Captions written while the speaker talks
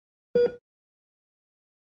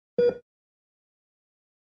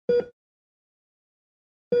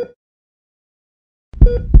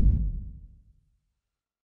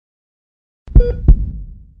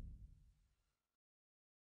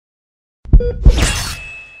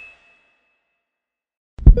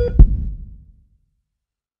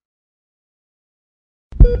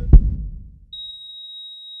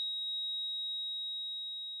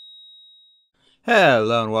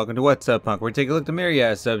Hello and welcome to What's Up Punk, where we take a look at the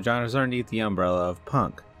myriad subgenres underneath the umbrella of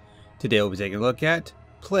punk. Today we'll be taking a look at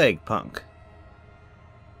Plaguepunk.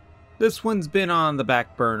 This one's been on the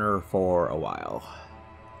back burner for a while.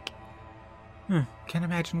 Can't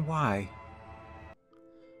imagine why.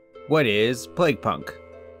 What is Plaguepunk?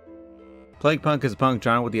 Plaguepunk is a punk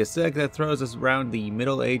genre with the aesthetic that throws us around the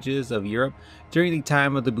Middle Ages of Europe during the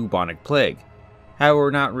time of the bubonic plague. However,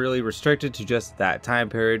 we're not really restricted to just that time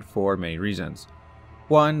period for many reasons.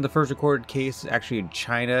 One, the first recorded case is actually in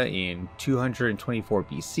China in 224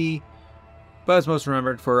 BC, but is most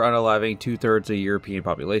remembered for unaliving 2/3 of the European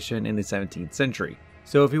population in the 17th century.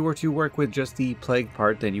 So if you were to work with just the plague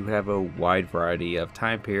part, then you would have a wide variety of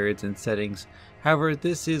time periods and settings. However,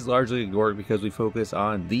 this is largely ignored because we focus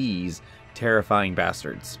on these terrifying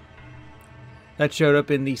bastards that showed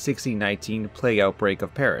up in the 1619 plague outbreak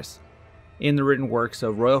of Paris, in the written works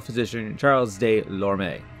of royal physician Charles de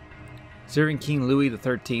Lorme, serving King Louis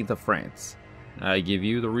XIII of France. I give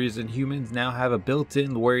you the reason humans now have a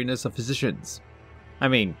built-in wariness of physicians. I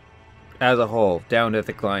mean, as a whole, down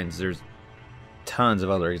ethic lines, there's tons of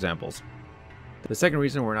other examples. The second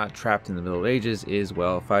reason we're not trapped in the Middle Ages is,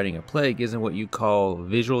 well, fighting a plague isn't what you call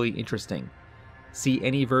visually interesting. See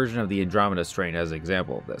any version of the Andromeda strain as an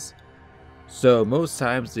example of this. So most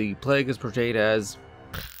times the plague is portrayed as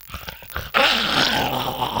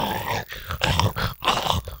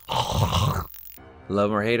love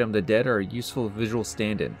or hate them, the dead are a useful visual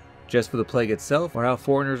stand-in, just for the plague itself, or how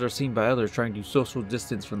foreigners are seen by others trying to social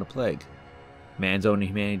distance from the plague. Man's own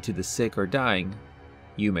humanity to the sick or dying,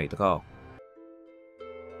 you make the call.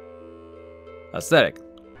 Aesthetic.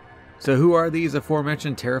 So who are these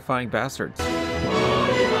aforementioned terrifying bastards?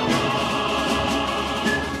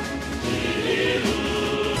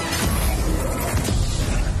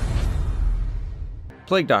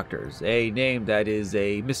 Plague doctors, a name that is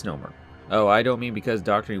a misnomer. Oh, I don't mean because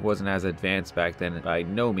doctoring wasn't as advanced back then, by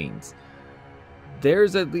no means.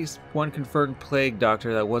 There's at least one confirmed plague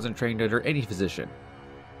doctor that wasn't trained under any physician.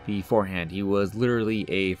 Beforehand, he was literally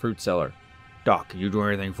a fruit seller. Doc, can you do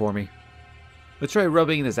anything for me? Let's try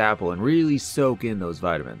rubbing this apple and really soak in those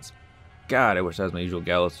vitamins. God, I wish that was my usual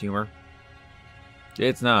gallows humor.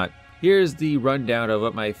 It's not. Here's the rundown of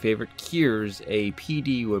what my favorite cures a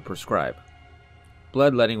PD would prescribe.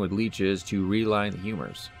 Bloodletting with leeches to reline the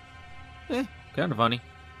humors. Kind of funny.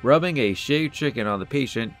 Rubbing a shaved chicken on the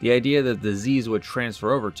patient, the idea that the disease would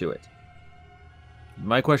transfer over to it.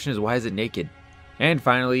 My question is, why is it naked? And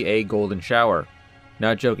finally, a golden shower.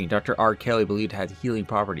 Not joking, Dr. R. Kelly believed it had healing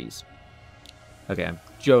properties. Okay, I'm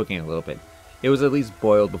joking a little bit. It was at least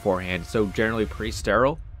boiled beforehand, so generally pretty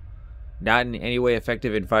sterile. Not in any way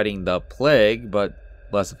effective in fighting the plague, but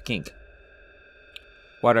less of a kink.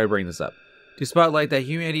 Why do I bring this up? To spotlight that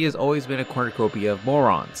humanity has always been a cornucopia of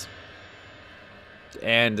morons.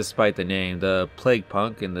 And despite the name, the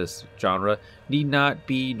Plaguepunk in this genre need not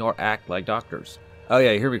be nor act like doctors. Oh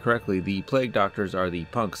yeah, you heard me correctly, the plague doctors are the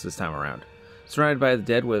punks this time around. Surrounded by the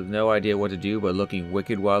dead with no idea what to do but looking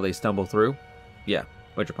wicked while they stumble through? Yeah,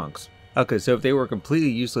 bunch of punks. Okay, so if they were completely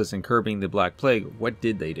useless in curbing the Black Plague, what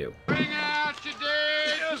did they do? Bring out your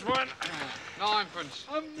dead! Here's one. Ninepence.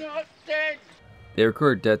 I'm not dead! They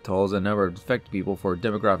recorded death tolls and a number of infected people for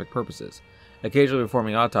demographic purposes, occasionally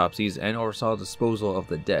performing autopsies and oversaw disposal of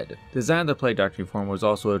the dead. The design of the plague doctor uniform was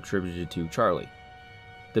also attributed to Charlie.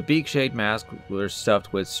 The beak-shaped masks were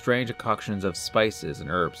stuffed with strange concoctions of spices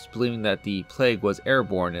and herbs, believing that the plague was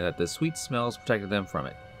airborne and that the sweet smells protected them from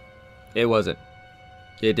it. It wasn't.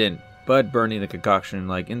 It didn't, but burning the concoction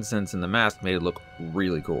like incense in the mask made it look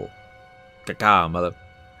really cool. Caca, mother.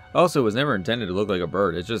 Also, it was never intended to look like a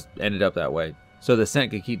bird, it just ended up that way, so the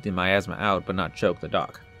scent could keep the miasma out but not choke the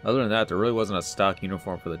doc. Other than that, there really wasn't a stock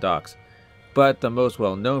uniform for the docs. But the most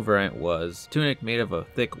well-known variant was a tunic made of a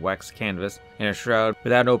thick wax canvas and a shroud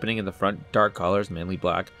without an opening in the front. Dark colors, mainly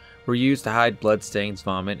black, were used to hide blood stains,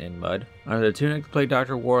 vomit, and mud. Under the tunic, the plague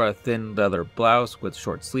doctor wore a thin leather blouse with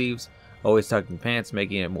short sleeves, always tucked in pants,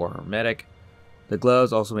 making it more hermetic. The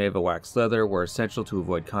gloves, also made of a wax leather, were essential to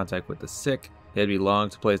avoid contact with the sick. They had to be long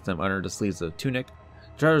to place them under the sleeves of the tunic.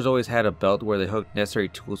 Charters always had a belt where they hooked necessary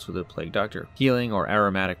tools for the plague doctor, healing or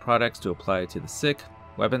aromatic products to apply to the sick,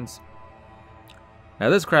 weapons. Now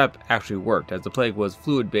this crap actually worked, as the plague was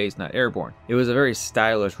fluid-based, not airborne. It was a very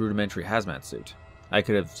stylish, rudimentary hazmat suit. I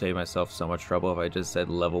could have saved myself so much trouble if I just said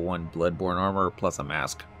level 1 bloodborne armor plus a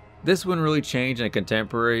mask. This wouldn't really change in a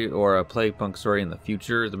contemporary or a Plaguepunk story in the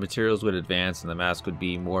future. The materials would advance and the mask would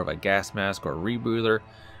be more of a gas mask or rebreather,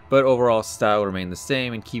 but overall style remained the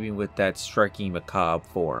same in keeping with that striking macabre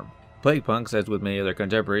form. Plaguepunks, as with many other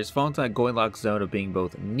contemporaries, fall into that Goldilocks zone of being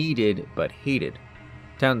both needed but hated.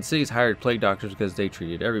 Towns and cities hired plague doctors because they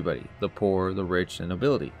treated everybody, the poor, the rich, and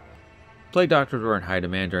nobility. Plague doctors were in high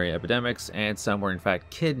demand during epidemics, and some were in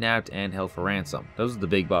fact kidnapped and held for ransom. Those are the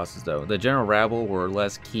big bosses though. The general rabble were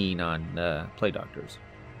less keen on plague doctors.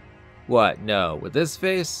 What? No. With this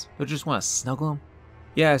face? Don't you just want to snuggle him?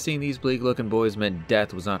 Yeah, seeing these bleak looking boys meant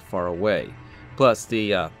death was not far away. Plus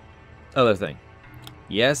the other thing.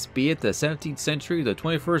 Yes, be it the 17th century, the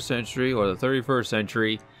 21st century, or the 31st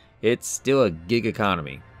century, it's still a gig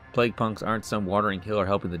economy. Plaguepunks aren't some wandering healer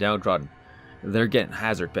helping the downtrodden. They're getting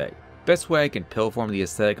hazard pay. Best way I can pill-form the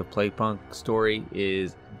aesthetic of Plaguepunk story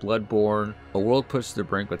is Bloodborne, a world pushed to the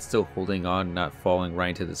brink but still holding on, not falling right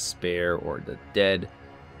into despair or the dead.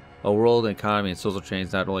 A world, economy, and social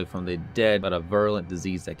change not only from the dead, but a virulent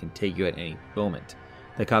disease that can take you at any moment.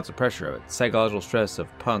 The constant pressure of it. Psychological stress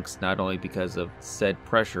of punks not only because of said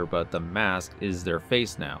pressure, but the mask is their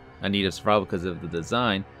face now. A need of survival because of the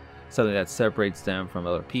design, something that separates them from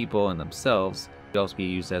other people and themselves. It can also be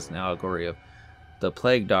used as an allegory of the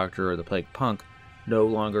plague doctor or the plague punk no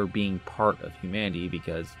longer being part of humanity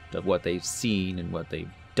because of what they've seen and what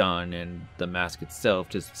they've done, and the mask itself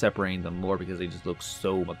just separating them more because they just look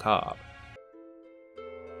so macabre.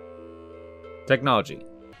 Technology.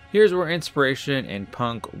 Here's where inspiration and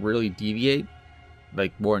punk really deviate,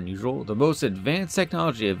 like more than usual. The most advanced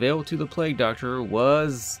technology available to the plague doctor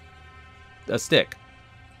was a stick.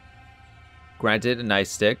 Granted, a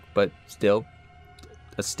nice stick, but still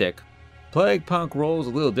a stick. Plaguepunk rolls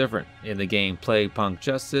a little different. In the game Plaguepunk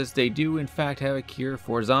Justice, they do in fact have a cure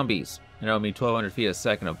for zombies. And it'll mean 1200 feet a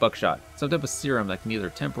second of buckshot, some type of serum that can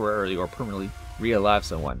either temporarily or permanently re-alive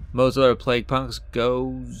someone. Most other Plaguepunks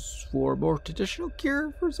goes for a more traditional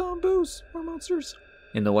cure for zombies or monsters.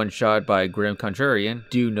 In the one shot by Grim Contrarian,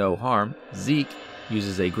 Do No Harm, Zeke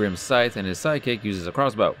uses a Grim Scythe and his sidekick uses a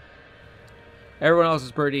crossbow. Everyone else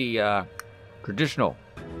is pretty traditional.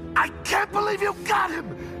 I can't believe you got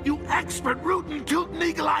him! You expert, rootin', tootin',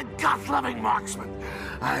 eagle-eyed, goth-loving marksman!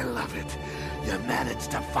 I love it. You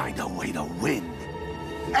managed to find a way to win.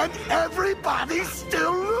 And everybody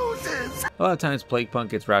still loses! A lot of times Plaguepunk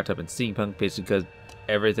gets wrapped up in steampunk basically because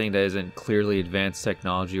everything that isn't clearly advanced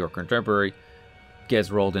technology or contemporary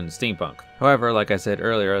gets rolled into steampunk. However, like I said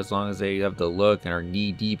earlier, as long as they have the look and are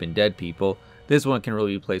knee-deep in dead people, this one can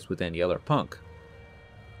really be placed with any other punk.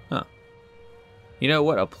 Huh. You know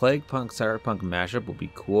what? A Plaguepunk Cyberpunk mashup would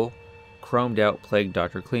be cool. Chromed out Plague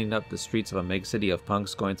Doctor cleaning up the streets of a megacity of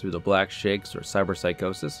punks going through the black shakes or cyber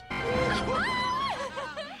psychosis.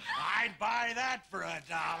 I'd buy that for $1.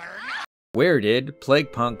 Where did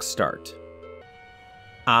Plaguepunk start?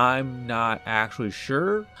 I'm not actually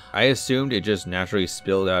sure. I assumed it just naturally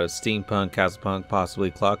spilled out of steampunk, castlepunk,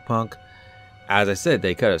 possibly clockpunk. As I said,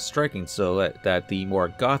 they cut a striking silhouette that the more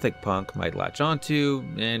gothic punk might latch onto,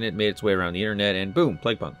 and it made its way around the internet, and boom,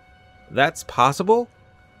 Plaguepunk. That's possible?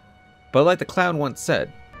 But like the clown once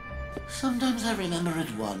said, sometimes I remember it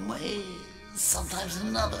one way, sometimes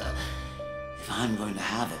another. If I'm going to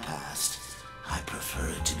have a past, I prefer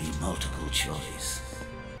it to be multiple choice.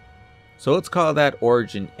 So let's call that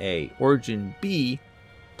Origin A. Origin B,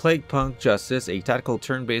 Plaguepunk Justice, a tactical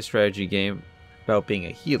turn-based strategy game about being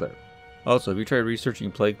a healer. Also, if you try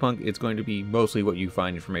researching Plaguepunk, it's going to be mostly what you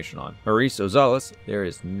find information on. Maurice Ozales, there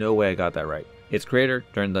is no way I got that right. Its creator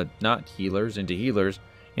turned the not healers into healers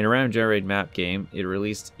in a random generated map game it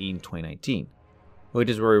released in 2019, which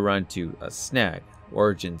is where we run to a snag.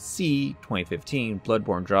 Origin C, 2015,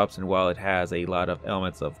 Bloodborne drops, and while it has a lot of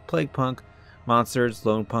elements of Plaguepunk, monsters,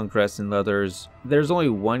 lone punk dressed in leathers, there's only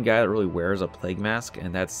one guy that really wears a plague mask,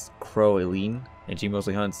 and that's Crow Eileen, and she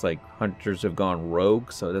mostly hunts like hunters who have gone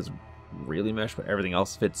rogue, so it doesn't really mesh, but everything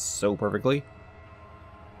else fits so perfectly.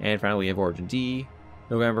 And finally we have Origin D,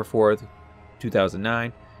 November 4th,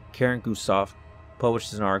 2009. Karen Gusoff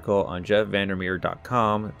published an article on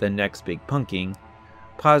jeffvandermeer.com, The Next Big Punking,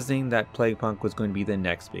 positing that Plaguepunk was going to be the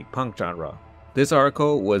next big punk genre. This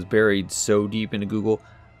article was buried so deep into Google,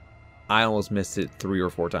 I almost missed it 3 or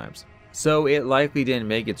 4 times. So it likely didn't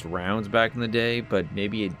make its rounds back in the day, but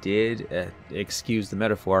maybe it did, excuse the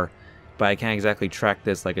metaphor, but I can't exactly track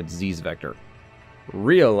this like a disease vector.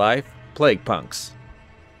 Real life Plaguepunks.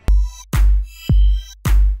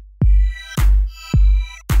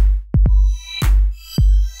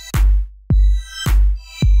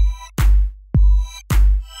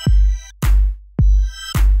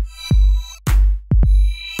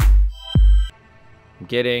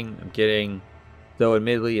 kidding. Though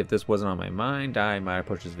admittedly, if this wasn't on my mind, I might have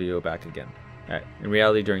pushed this video back again. Alright, in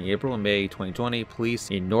reality, during April and May 2020,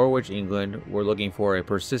 police in Norwich, England were looking for a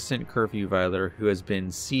persistent curfew violator who has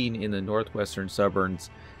been seen in the northwestern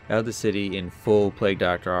suburbs of the city in full Plague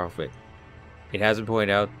Doctor outfit. It has been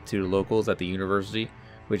pointed out to the locals at the university,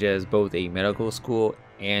 which has both a medical school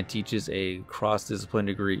and teaches a cross-discipline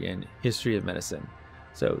degree in history of medicine.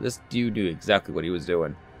 So this dude knew exactly what he was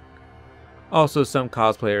doing. Also, some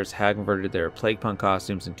cosplayers have converted their Plaguepunk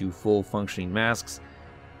costumes into full functioning masks,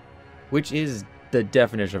 which is the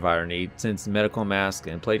definition of irony, since medical mask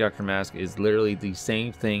and Plague Doctor mask is literally the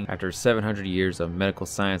same thing after 700 years of medical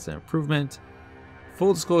science and improvement.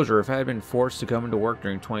 Full disclosure, if I had been forced to come into work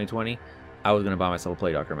during 2020, I was going to buy myself a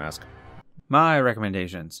Plague Doctor mask. My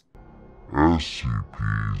recommendations.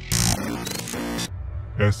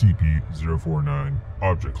 SCP-049,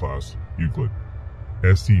 Object Class, Euclid.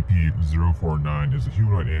 SCP-049 is a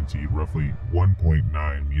humanoid entity roughly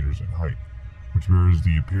 1.9 meters in height, which bears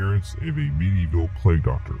the appearance of a medieval plague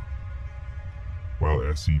doctor. While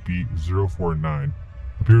SCP-049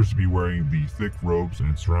 appears to be wearing the thick robes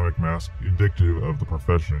and ceramic mask indicative of the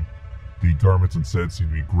profession, the garments instead seem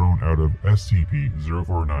to be grown out of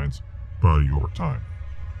SCP-049's body over time,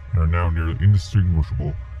 and are now nearly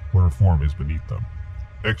indistinguishable when her form is beneath them.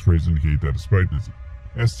 X-rays indicate that despite this,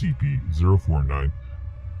 SCP-049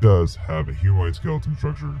 does have a humanoid skeleton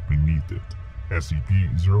structure beneath it.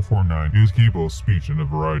 SCP-049 is capable of speech in a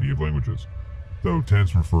variety of languages, though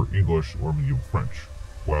tends to prefer English or medieval French,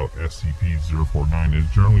 while SCP-049 is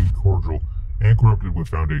generally cordial and corrupted with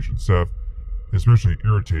Foundation staff, especially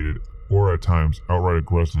irritated or at times outright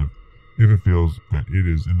aggressive if it feels that it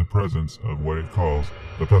is in the presence of what it calls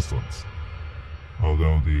the pestilence.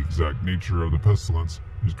 Although the exact nature of the pestilence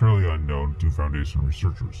is currently unknown to Foundation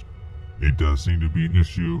researchers, it does seem to be an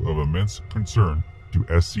issue of immense concern to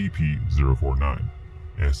SCP-049.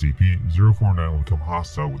 SCP-049 will become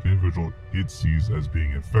hostile with the individual it sees as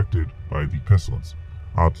being infected by the pestilence,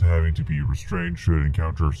 often having to be restrained should it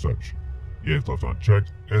encounter such. If left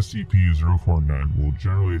unchecked, SCP-049 will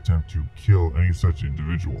generally attempt to kill any such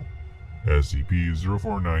individual.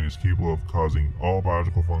 SCP-049 is capable of causing all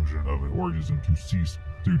biological function of an organism to cease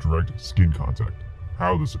through direct skin contact.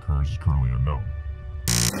 How this occurs is currently unknown.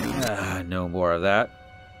 No more of that.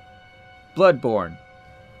 Bloodborne.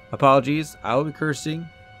 Apologies, I will be cursing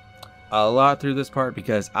a lot through this part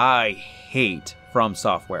because I hate From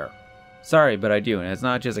Software. Sorry, but I do, and it's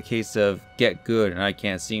not just a case of get good and I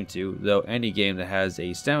can't seem to, though any game that has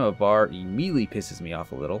a stamina bar immediately pisses me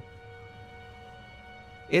off a little.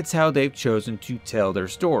 It's how they've chosen to tell their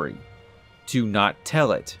story. To not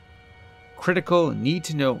tell it. Critical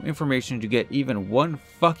need-to-know information to get even one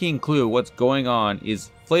fucking clue what's going on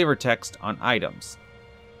is flavor text on items.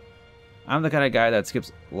 I'm the kind of guy that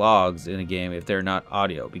skips logs in a game if they're not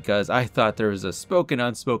audio, because I thought there was a spoken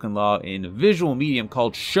unspoken law in a visual medium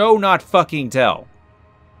called show not fucking tell.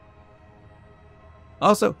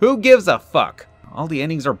 Also, who gives a fuck? All the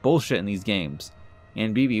endings are bullshit in these games.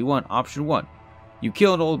 In BB1, option 1. You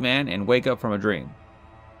kill an old man and wake up from a dream.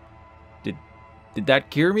 Did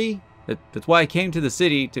that cure me? That's why I came to the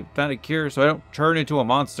city, to find a cure so I don't turn into a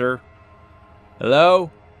monster.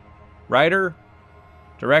 Hello? Writer?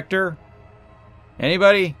 Director?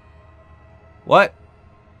 Anybody? What?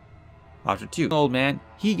 Option 2. An old man,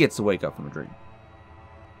 he gets to wake up from a dream.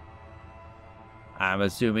 I'm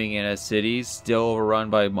assuming in a city still overrun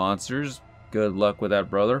by monsters. Good luck with that,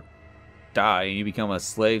 brother. Die and you become a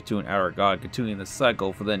slave to an outer god, continuing the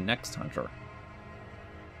cycle for the next hunter.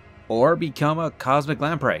 Or become a cosmic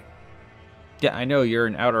lamprey. Yeah, I know you're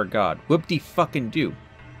an outer god. Whoop-de-fucking-do.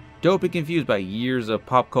 Don't be confused by years of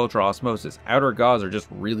pop culture osmosis. Outer gods are just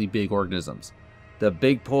really big organisms. The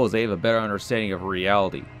big pull is they have a better understanding of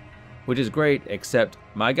reality. Which is great, except,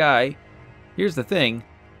 my guy, here's the thing.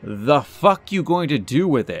 The fuck you going to do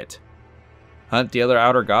with it? Hunt the other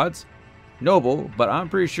outer gods? Noble, but I'm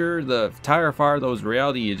pretty sure the tire fire those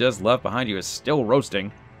reality you just left behind you is still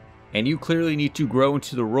roasting. And you clearly need to grow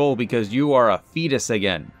into the role because you are a fetus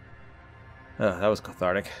again. That was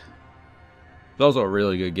cathartic. It's also a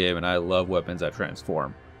really good game, and I love weapons that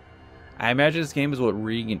transform. I imagine this game is what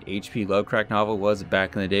reading an H.P. Lovecraft novel was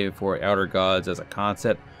back in the day before Outer Gods as a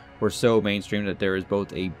concept were so mainstream that there is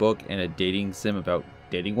both a book and a dating sim about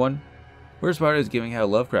dating one. Whereas Spider is giving how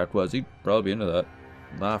Lovecraft was, you'd probably be into that.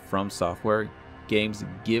 Not From Software games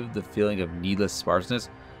give the feeling of needless sparseness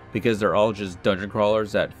because they're all just dungeon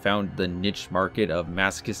crawlers that found the niche market of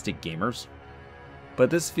masochistic gamers.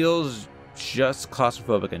 But this feels just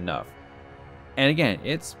claustrophobic enough. And again,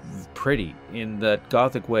 it's pretty in that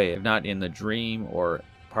gothic way, if not in the dream or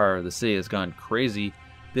part of the city that's gone crazy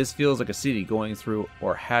This feels like a city going through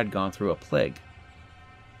or had gone through a plague.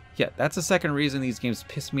 Yeah, that's the second reason these games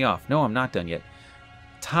piss me off. No, I'm not done yet.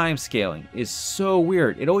 Time scaling is so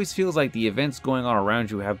weird. It always feels like the events going on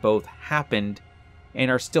around you have both happened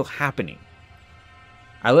and are still happening.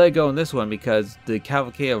 I let it go in this one because the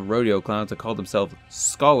cavalcade of rodeo clowns that call themselves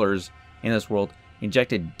scholars in this world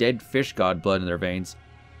injected dead fish god blood in their veins.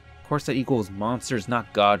 Of course that equals monsters,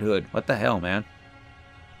 not godhood. What the hell, man?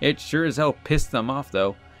 It sure as hell pissed them off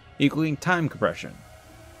though, equaling time compression.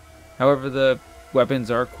 However, the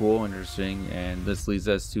weapons are cool and interesting, and this leads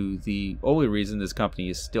us to the only reason this company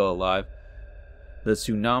is still alive. The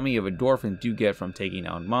tsunami of endorphins you get from taking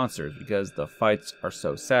out monsters, because the fights are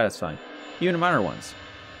so satisfying, even the minor ones.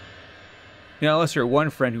 You know, unless your one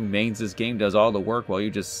friend who mains this game does all the work while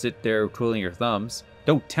you just sit there twiddling your thumbs.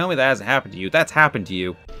 Don't tell me that hasn't happened to you. That's happened to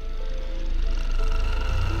you.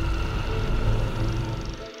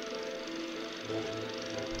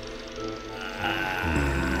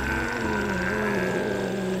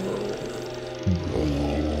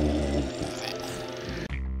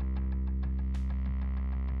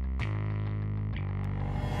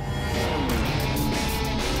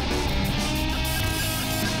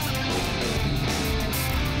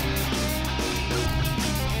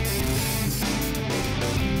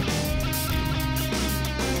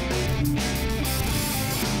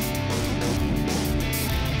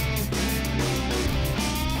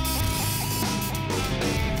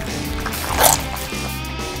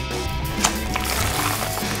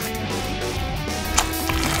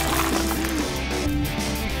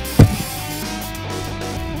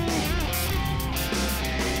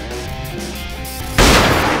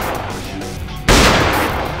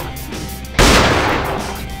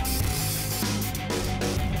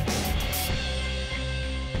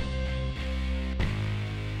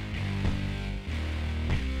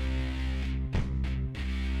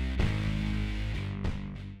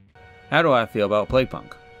 How do I feel about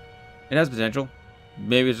Plaguepunk? It has potential.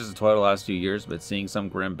 Maybe it's just a toy the last few years, but seeing some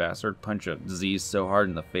grim bastard punch a disease so hard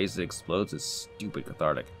in the face it explodes is stupid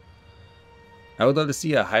cathartic. I would love to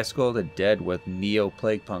see a High School of the Dead with Neo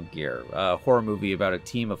Plaguepunk gear, a horror movie about a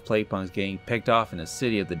team of Plaguepunks getting picked off in a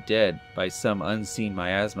city of the dead by some unseen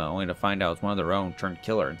miasma, only to find out it's one of their own turned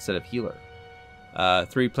killer instead of healer.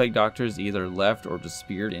 3 plague doctors either left or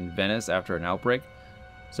disappeared in Venice after an outbreak,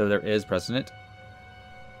 so there is precedent.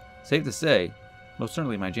 Safe to say, most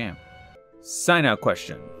certainly my jam. Sign out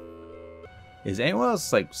question. Is anyone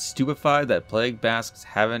else stupefied that plague masks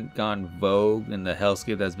haven't gone vogue in the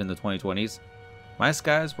hellscape that's been the 2020s? My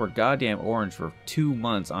skies were goddamn orange for 2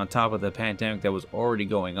 months on top of the pandemic that was already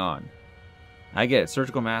going on. I get it,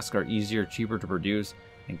 surgical masks are easier, cheaper to produce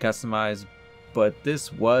and customize, but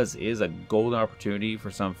this is a golden opportunity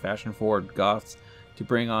for some fashion-forward goths to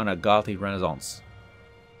bring on a gothy renaissance.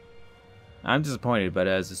 I'm disappointed, but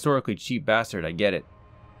as a historically cheap bastard, I get it.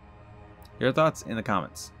 Your thoughts in the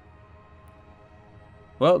comments.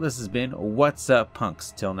 Well, this has been What's Up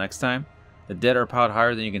Punks. Till next time, the dead are piled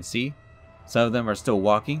higher than you can see. Some of them are still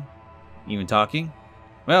walking, even talking.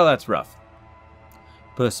 Well, that's rough.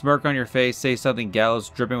 Put a smirk on your face, say something gallows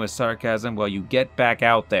dripping with sarcasm while you get back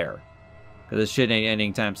out there. Cause this shit ain't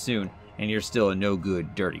ending time soon, and you're still a no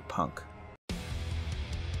good, dirty punk.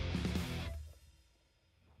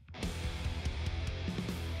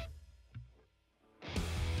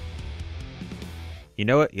 You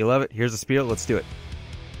know it, you love it, here's the spiel, let's do it.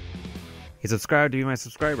 Hit subscribe to be my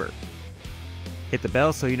subscriber. Hit the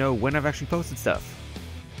bell so you know when I've actually posted stuff.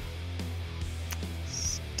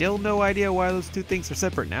 Still no idea why those two things are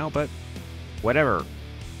separate now, but whatever.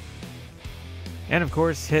 And of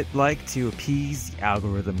course, hit like to appease the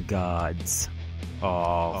algorithm gods.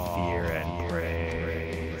 All fear and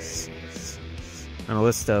praise. On a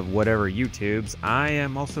list of whatever YouTubes, I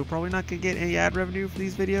am also probably not going to get any ad revenue for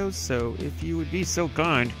these videos, so if you would be so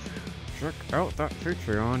kind, check out that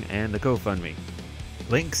Patreon and the GoFundMe.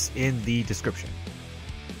 Links in the description.